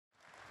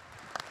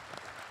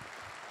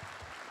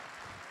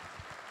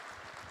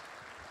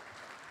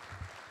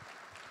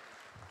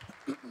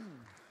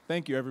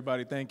Thank you,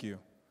 everybody. Thank you.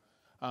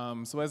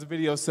 So as the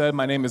video said,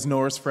 my name is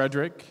Norris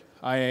Frederick.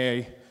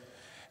 I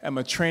am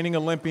a training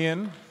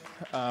Olympian.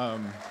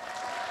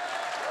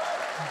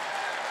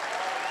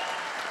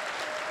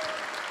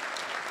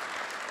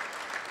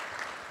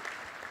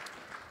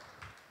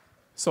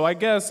 So I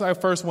guess I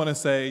first want to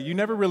say, you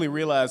never really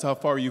realize how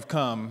far you've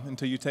come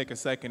until you take a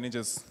second and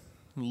just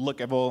look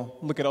at all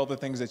the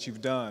things that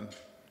you've done.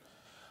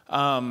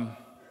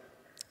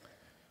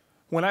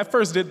 When I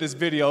first did this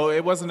video,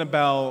 it wasn't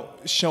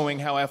about showing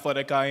how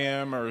athletic I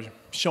am or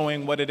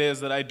showing what it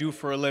is that I do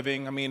for a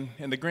living. I mean,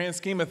 in the grand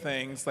scheme of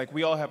things, like,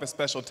 we all have a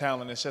special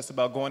talent. It's just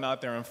about going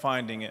out there and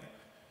finding it.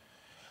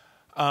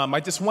 I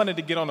just wanted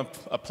to get on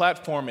a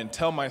platform and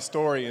tell my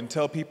story and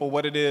tell people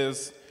what it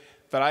is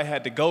that I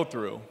had to go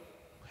through.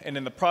 And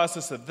in the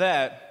process of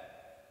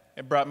that,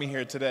 it brought me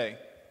here today.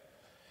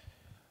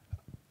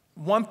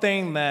 One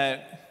thing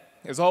that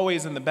is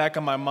always in the back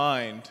of my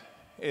mind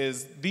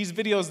is these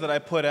videos that I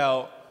put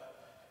out,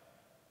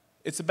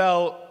 it's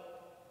about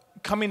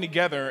coming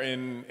together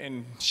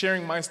and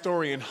sharing my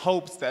story in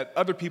hopes that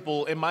other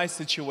people in my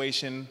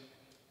situation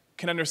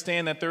can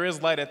understand that there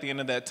is light at the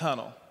end of that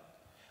tunnel.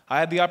 I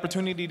had the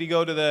opportunity to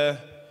go to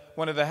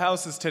one of the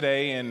houses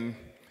today and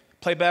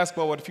play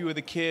basketball with a few of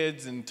the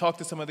kids and talk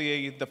to some of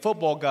the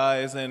football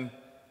guys, and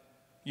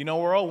you know,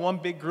 we're all one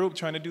big group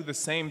trying to do the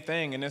same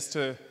thing, and it's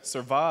to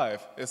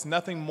survive. It's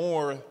nothing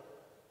more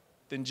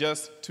than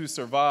just to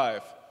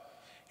survive.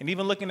 And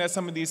even looking at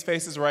some of these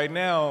faces right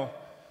now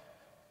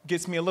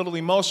gets me a little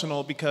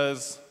emotional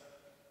because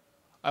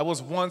I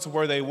was once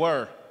where they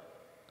were.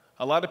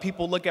 A lot of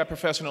people look at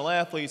professional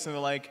athletes and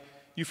they're like,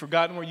 you've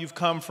forgotten where you've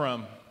come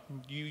from.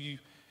 You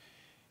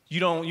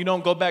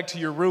don't go back to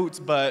your roots,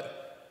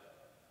 but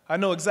I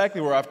know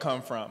exactly where I've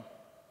come from.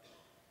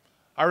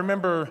 I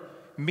remember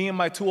me and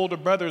my two older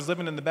brothers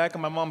living in the back of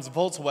my mom's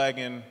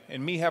Volkswagen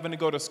and me having to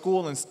go to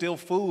school and steal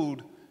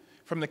food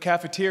from the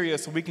cafeteria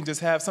so we can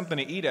just have something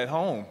to eat at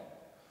home.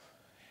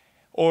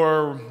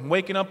 Or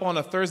waking up on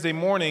a Thursday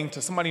morning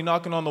to somebody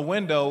knocking on the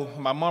window,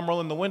 my mom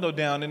rolling the window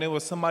down, and it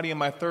was somebody in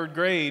my third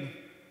grade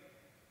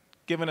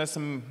giving us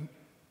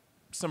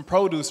some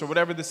produce or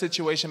whatever the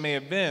situation may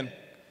have been.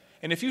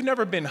 And if you've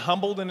never been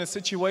humbled in a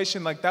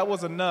situation, like, that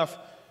was enough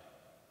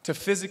to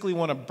physically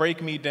want to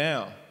break me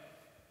down.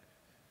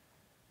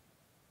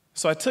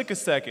 So I took a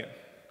second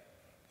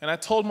and I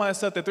told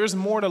myself that there's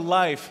more to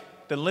life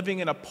than living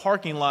in a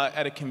parking lot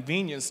at a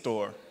convenience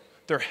store.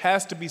 There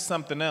has to be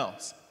something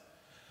else.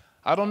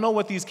 I don't know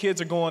what these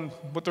kids are going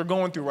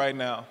through right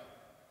now.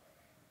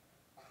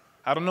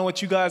 I don't know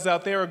what you guys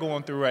out there are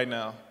going through right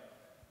now.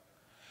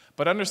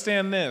 But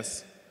understand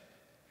this.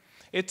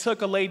 It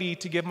took a lady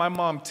to give my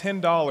mom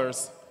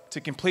 $10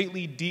 to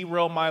completely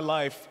derail my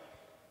life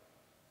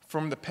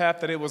from the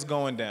path that it was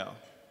going down.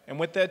 And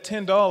with that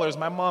 $10,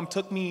 my mom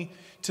took me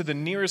to the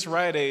nearest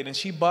Rite Aid and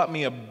she bought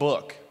me a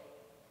book.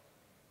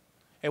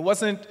 It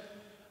wasn't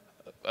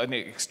an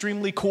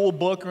extremely cool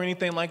book or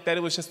anything like that.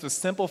 It was just the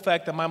simple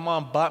fact that my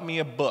mom bought me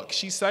a book.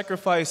 She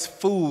sacrificed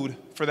food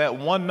for that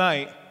one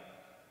night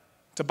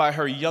to buy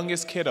her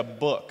youngest kid a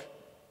book.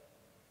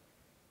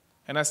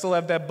 And I still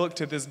have that book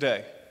to this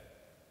day.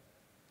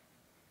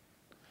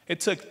 It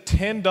took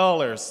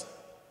 $10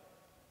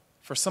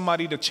 for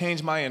somebody to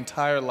change my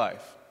entire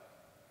life.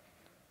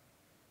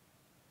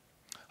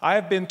 I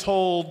have been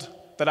told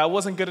that I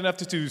wasn't good enough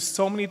to do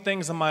so many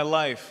things in my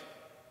life.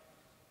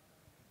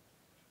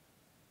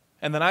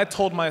 And then I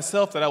told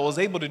myself that I was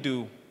able to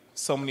do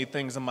so many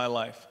things in my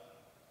life.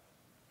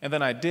 And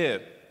then I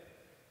did.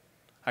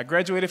 I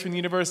graduated from the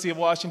University of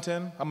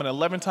Washington. I'm an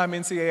 11-time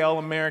NCAA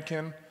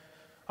All-American.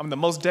 I'm the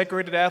most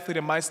decorated athlete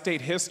in my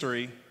state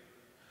history.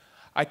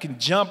 I can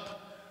jump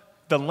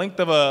the length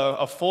of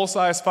a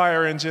full-size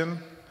fire engine.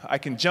 I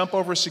can jump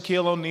over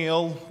Shaquille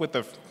O'Neal with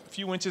a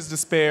few inches to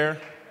spare.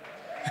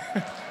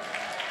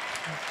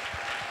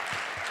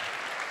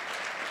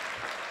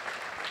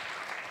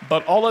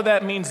 But all of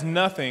that means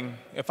nothing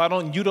if I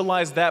don't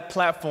utilize that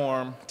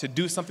platform to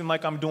do something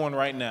like I'm doing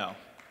right now.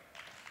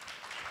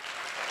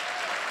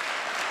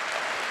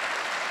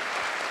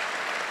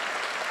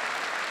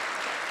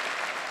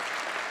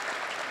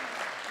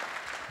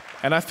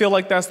 And I feel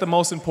like that's the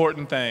most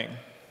important thing.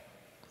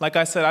 Like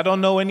I said, I don't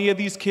know any of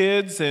these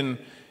kids, and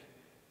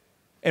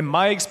in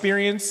my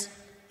experience,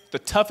 the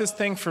toughest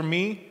thing for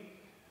me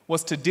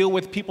was to deal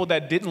with people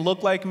that didn't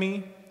look like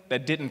me,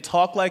 that didn't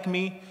talk like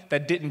me,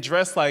 that didn't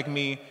dress like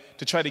me,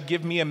 to try to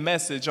give me a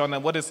message on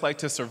what it's like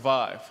to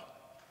survive.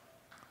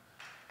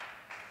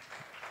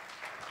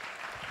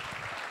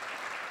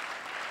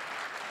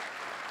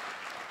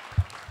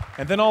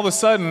 And then all of a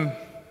sudden,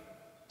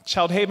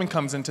 Child Haven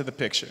comes into the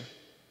picture,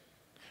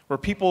 where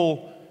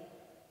people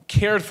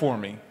cared for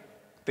me.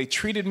 They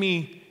treated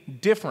me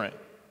different.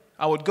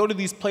 I would go to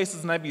these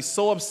places and I'd be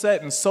so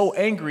upset and so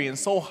angry and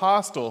so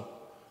hostile,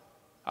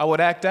 I would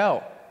act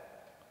out.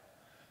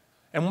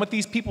 And what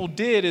these people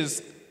did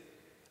is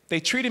they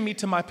treated me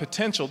to my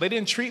potential. They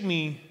didn't treat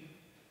me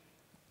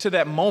to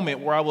that moment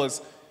where I was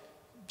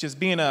just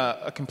being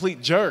a complete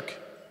jerk.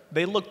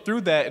 they looked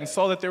through that and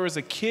saw that there was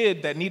a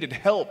kid that needed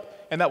help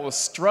and that was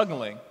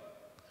struggling.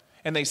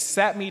 And they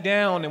sat me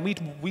down and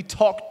we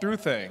talked through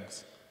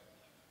things.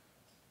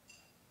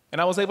 And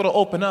I was able to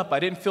open up. I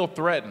didn't feel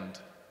threatened.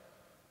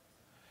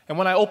 And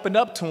when I opened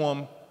up to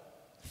them,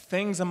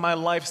 things in my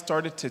life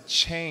started to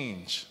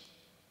change.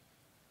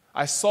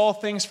 I saw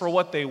things for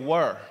what they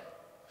were.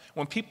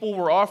 When people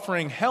were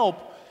offering help,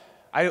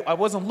 I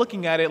wasn't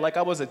looking at it like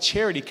I was a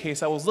charity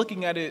case. I was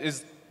looking at it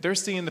as they're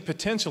seeing the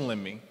potential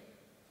in me.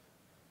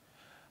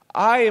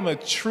 I am a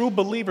true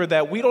believer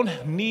that we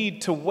don't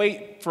need to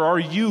wait for our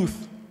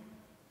youth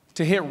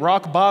to hit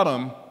rock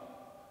bottom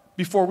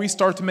before we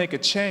start to make a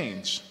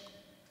change.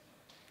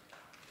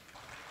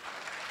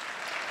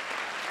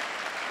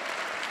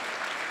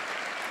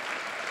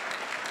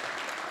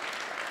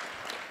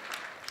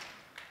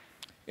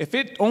 If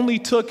it only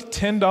took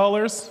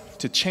 $10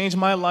 to change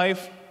my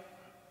life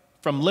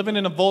from living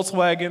in a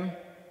Volkswagen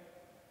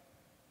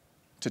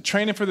to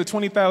training for the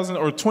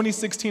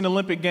 2016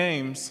 Olympic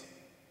Games,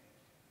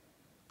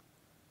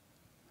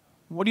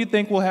 what do you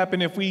think will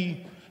happen if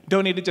we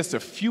donated just a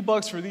few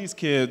bucks for these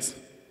kids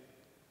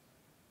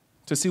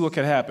to see what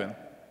could happen?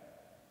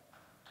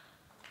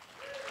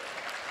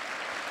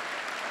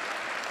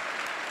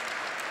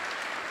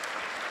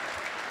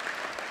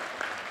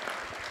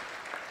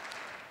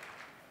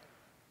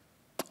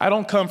 I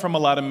don't come from a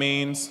lot of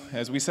means.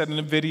 As we said in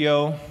the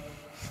video,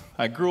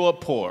 I grew up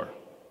poor,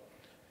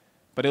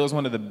 but it was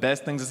one of the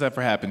best things that's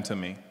ever happened to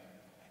me.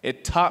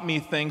 It taught me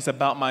things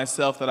about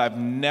myself that I've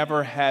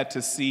never had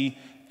to see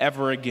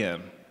ever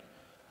again.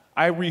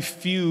 I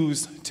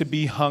refuse to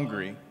be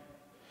hungry.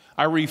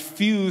 I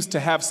refuse to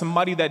have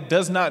somebody that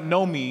does not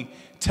know me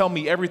tell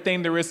me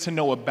everything there is to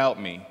know about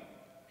me.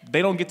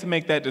 They don't get to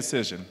make that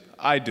decision.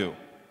 I do.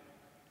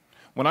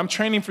 When I'm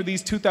training for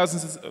these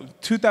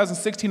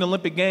 2016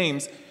 Olympic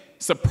Games,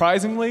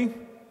 surprisingly,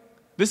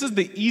 this is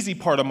the easy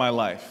part of my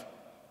life.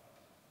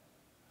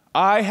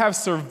 I have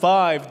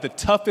survived the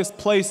toughest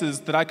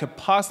places that I could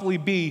possibly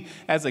be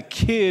as a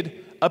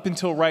kid up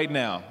until right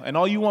now. And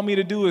all you want me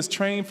to do is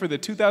train for the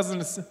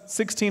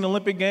 2016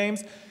 Olympic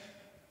Games?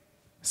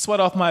 Sweat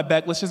off my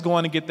back, let's just go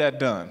on and get that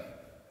done.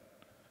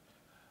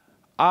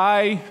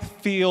 I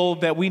feel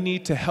that we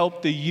need to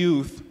help the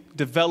youth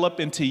develop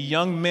into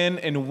young men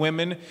and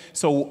women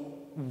so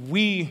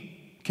we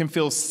can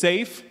feel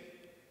safe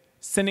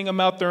sending them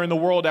out there in the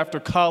world after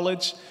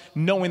college,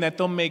 knowing that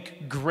they'll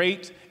make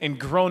great and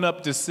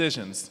grown-up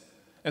decisions.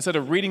 Instead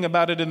of reading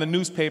about it in the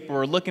newspaper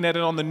or looking at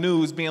it on the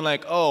news being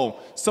like, oh,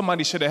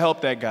 somebody should have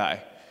helped that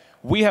guy.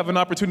 We have an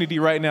opportunity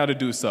right now to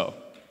do so.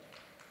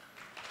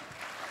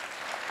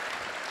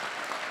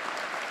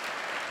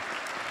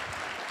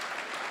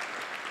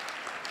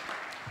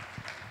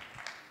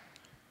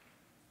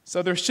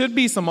 So there should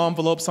be some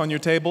envelopes on your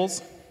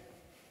tables.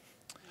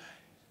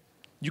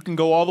 You can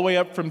go all the way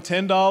up from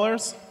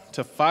 $10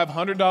 to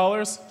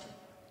 $500.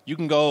 You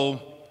can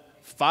go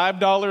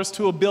 $5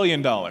 to $1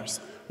 billion.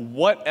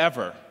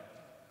 Whatever.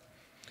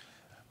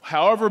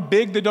 However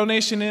big the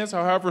donation is,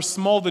 or however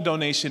small the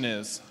donation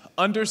is,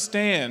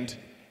 understand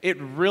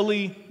it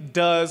really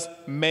does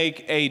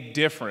make a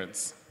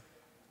difference.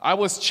 I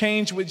was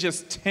changed with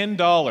just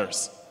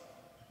 $10.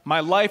 My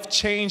life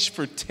changed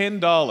for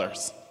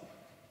 $10.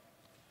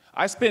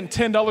 I spent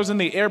 $10 in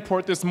the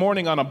airport this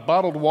morning on a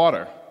bottled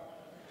water.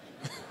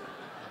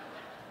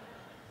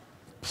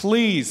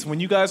 Please, when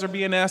you guys are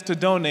being asked to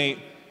donate,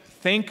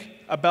 think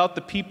about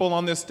the people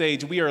on this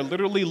stage. We are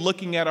literally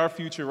looking at our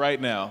future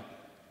right now.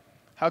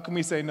 How can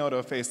we say no to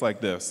a face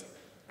like this?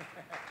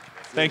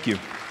 Thank you.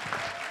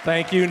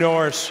 Thank you,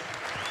 Norris.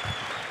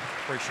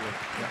 Appreciate it.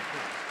 Yeah.